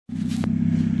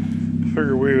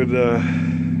Figure we would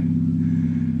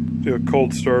do a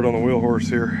cold start on the wheel horse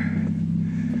here.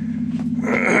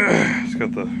 It's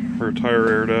got the rear tire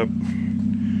aired up.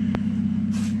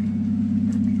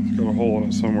 It's got a hole in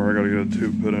it somewhere. I gotta get a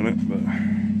tube put in it, but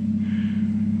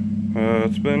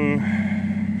it's been,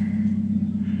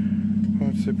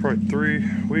 I'd say probably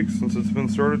 3 weeks since it's been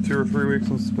started, 2 or 3 weeks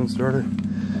since it's been started.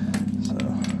 So,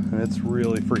 and it's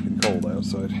really freaking cold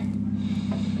outside.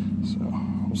 So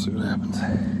we'll see what happens.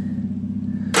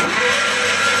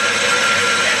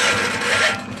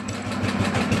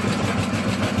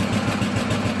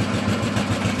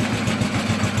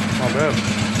 Not bad.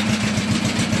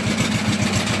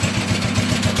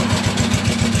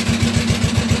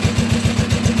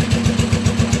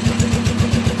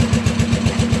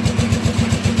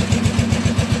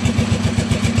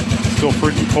 Still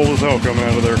freaking cold as hell coming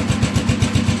out of there.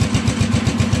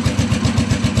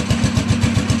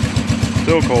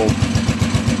 Still cold.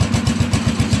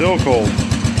 Still cold.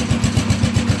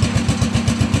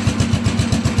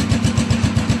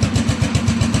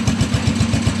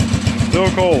 Still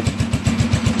cold.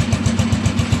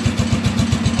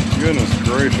 Goodness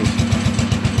gracious.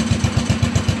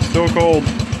 Still cold.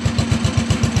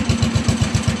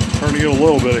 Starting to get a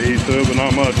little bit of heat to it, but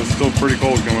not much. It's still pretty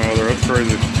cold coming out of there. That's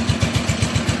crazy.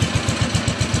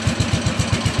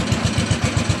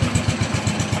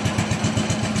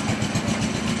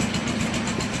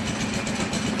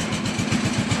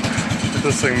 Get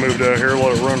this thing moved out here,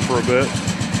 let it run for a bit.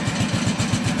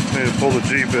 Need to pull the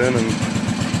Jeep in and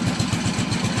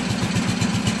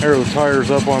air the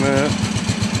tires up on it.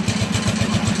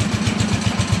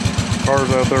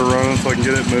 Car's out there running so I can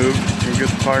get it moved and get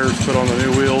the tires put on the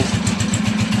new wheels.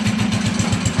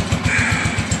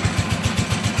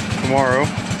 Tomorrow.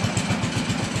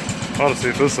 I ought to see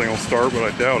if this thing will start, but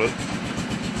I doubt it.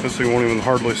 This thing won't even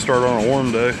hardly start on a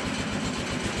warm day.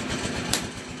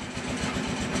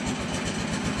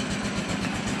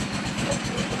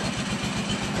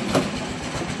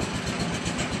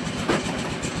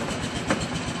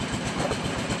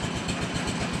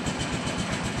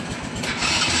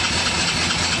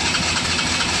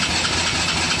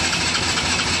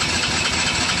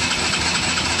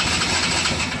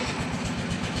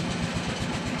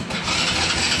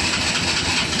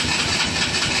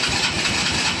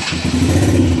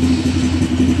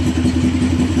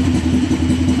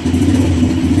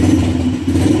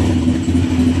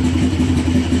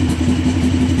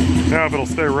 Now if it'll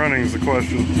stay running is the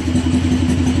question.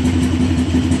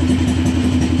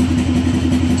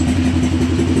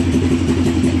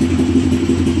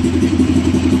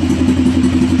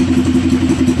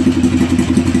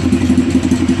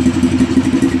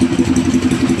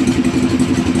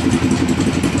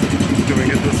 Can we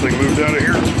get this thing moved out of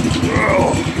here?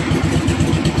 Oh.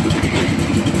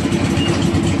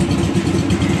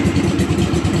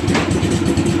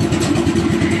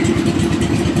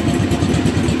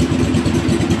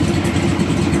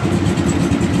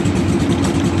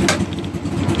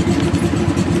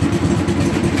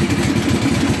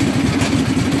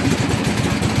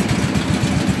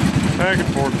 Back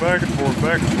and forth, back and forth,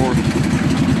 back and forth.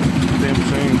 Damn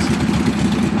chains.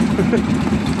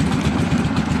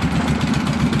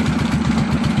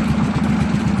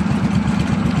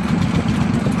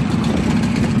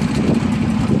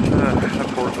 That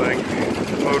poor thing.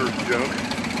 The motor's junk.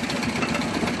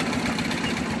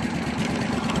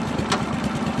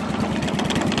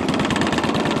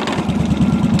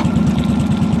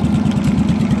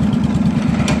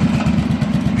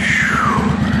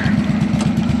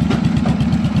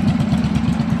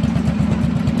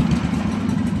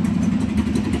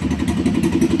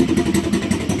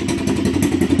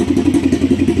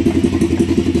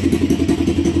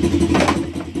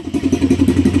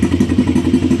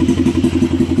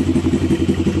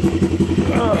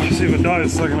 See if it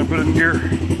dies the second I put it in gear.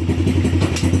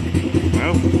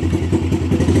 Nope.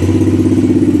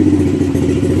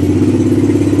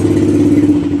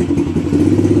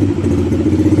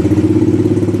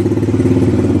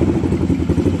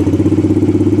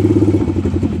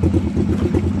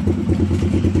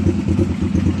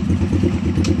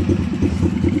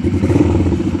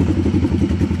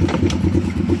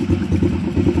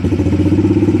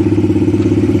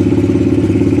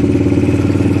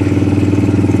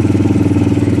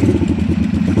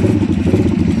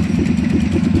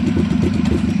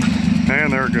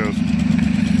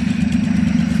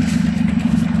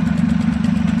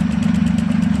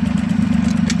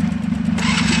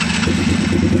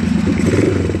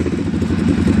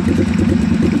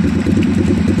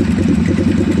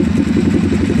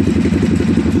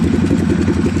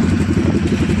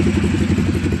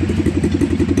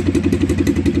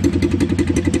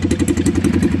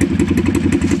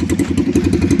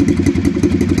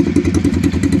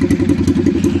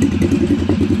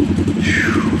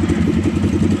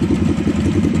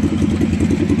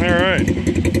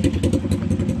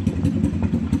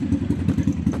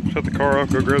 car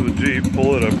off, go grab the Jeep,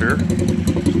 pull it up here.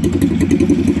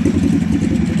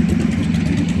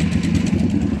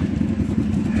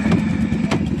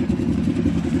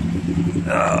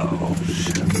 Oh,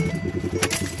 shit.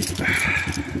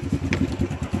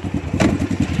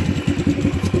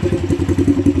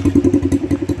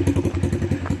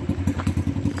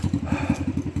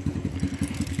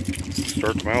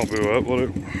 Start the Malibu up, let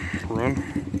it run.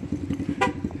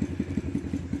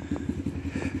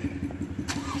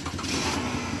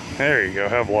 There you go,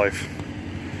 have life.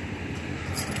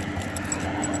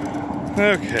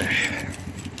 Okay.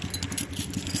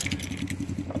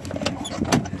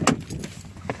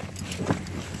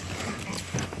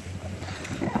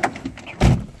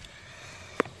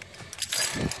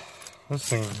 This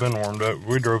thing's been warmed up.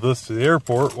 We drove this to the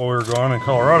airport while we were gone in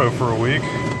Colorado for a week.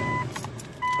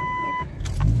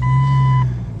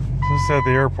 Just at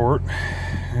the airport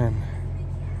and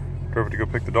drove it to go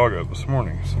pick the dog up this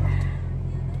morning, so.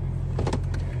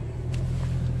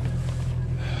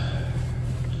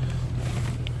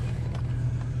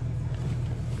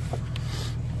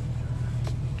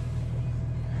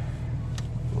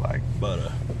 Like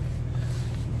butter.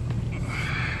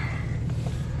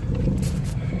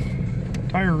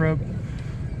 Tire rub.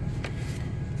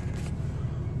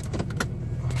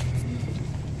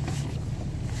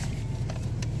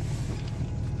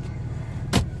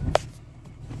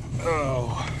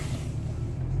 Oh.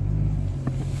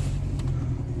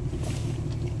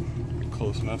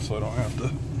 Close enough so I don't have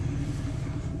to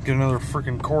get another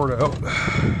freaking cord out.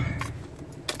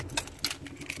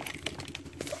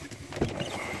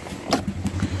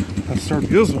 Let's start the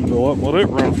Gizmo bill up, let it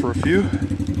run for a few.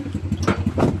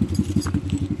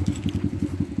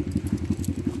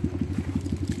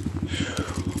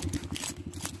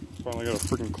 Finally got a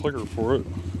freaking clicker for it.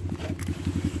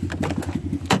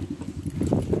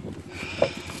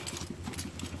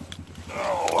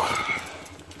 Oh.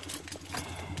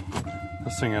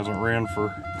 This thing hasn't ran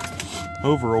for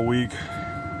over a week.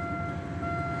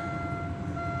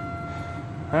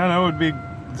 I know it'd be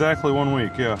exactly 1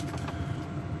 week, yeah.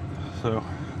 So,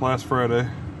 last Friday.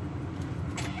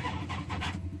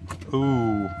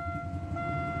 Ooh.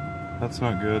 That's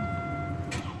not good.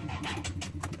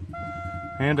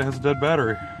 And it has a dead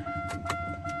battery.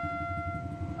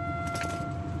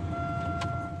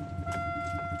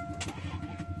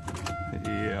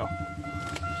 Yeah.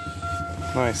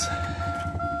 Nice.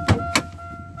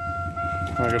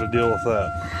 I gotta deal with that.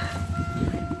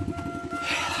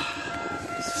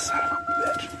 Son of a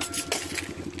bitch.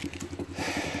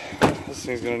 This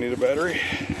thing's gonna need a battery.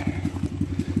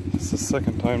 It's the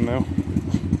second time now.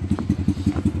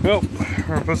 Well, we're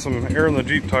gonna put some air in the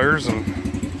Jeep tires and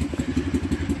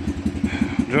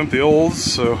jump the olds,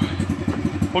 so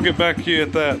we'll get back to you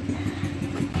at that.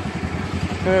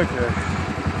 Okay.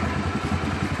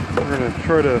 We're gonna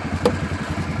try to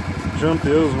jump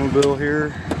the Oldsmobile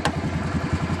here.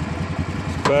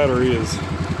 This battery is,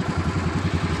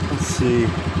 let's see.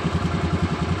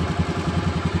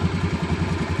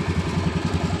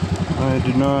 I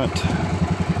do not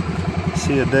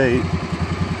see a date,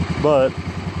 but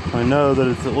I know that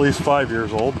it's at least 5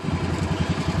 years old.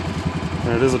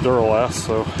 And it is a Duralast,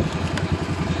 so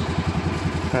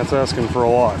that's asking for a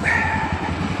lot. And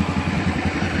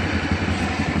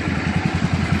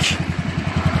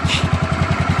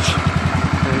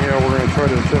yeah, we're going to try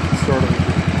to attempt to start a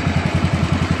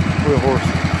wheelhorse.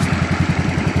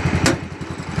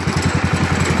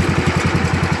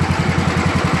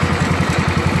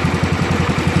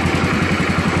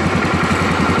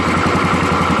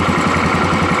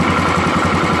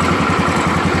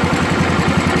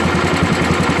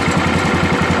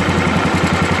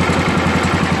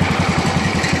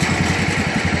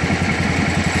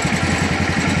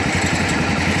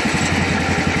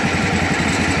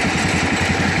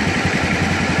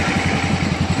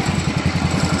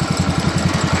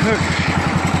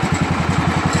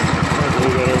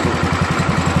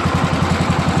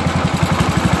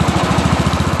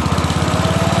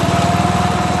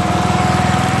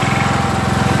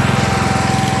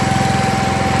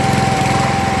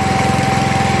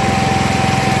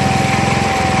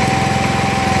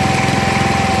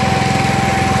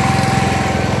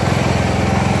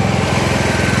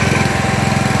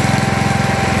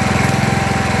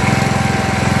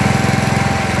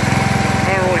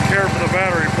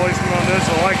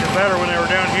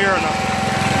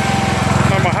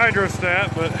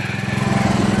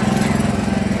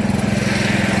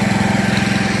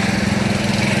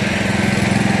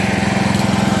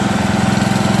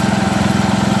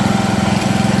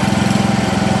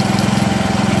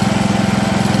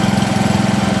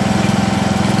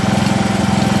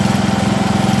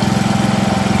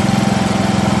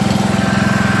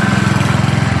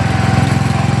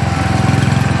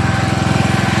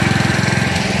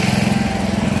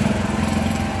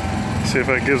 if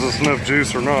that gives us enough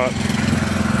juice or not.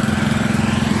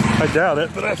 I doubt it,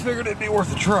 but I figured it'd be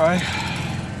worth a try.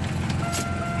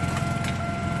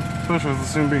 Especially with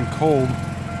this thing being cold.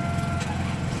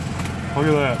 Look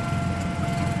at that.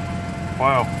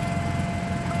 Wow.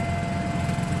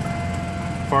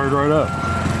 Fired right up.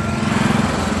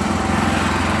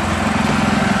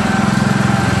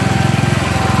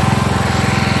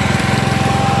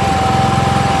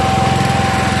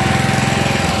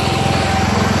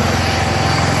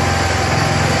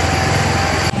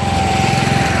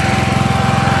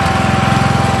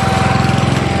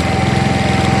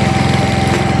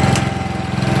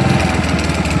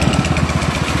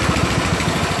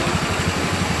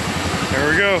 There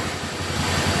we go.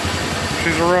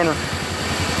 She's a runner.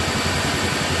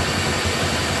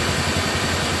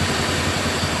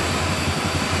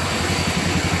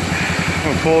 I'm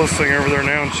gonna pull this thing over there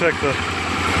now and check the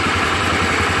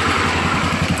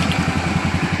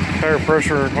tire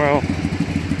pressure. Well, I'll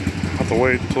have to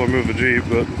wait until I move the Jeep,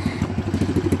 but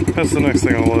that's the next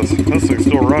thing on the list. This thing's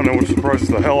still running, which surprises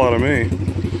the hell out of me.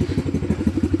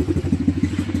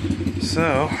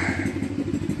 So,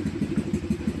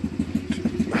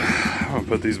 I'll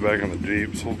put these back on the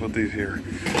Jeep, so we'll put these here.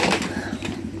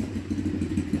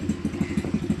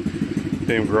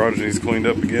 Damn garage needs cleaned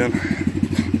up again.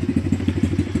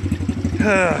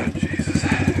 Ah, Jesus.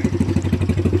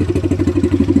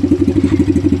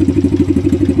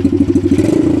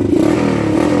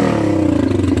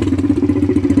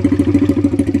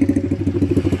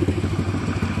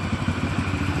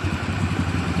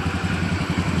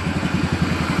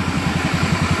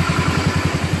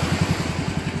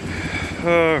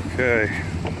 Okay.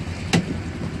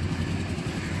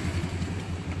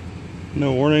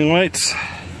 No warning lights.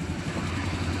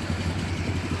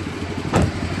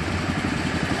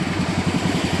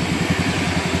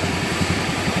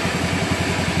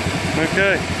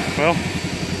 Okay, well,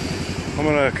 I'm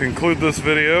going to conclude this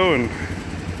video and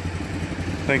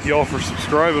thank you all for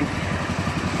subscribing.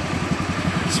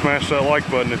 Smash that like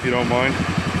button if you don't mind.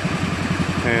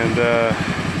 And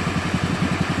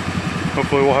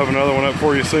hopefully we'll have another one up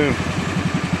for you soon.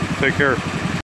 Take care.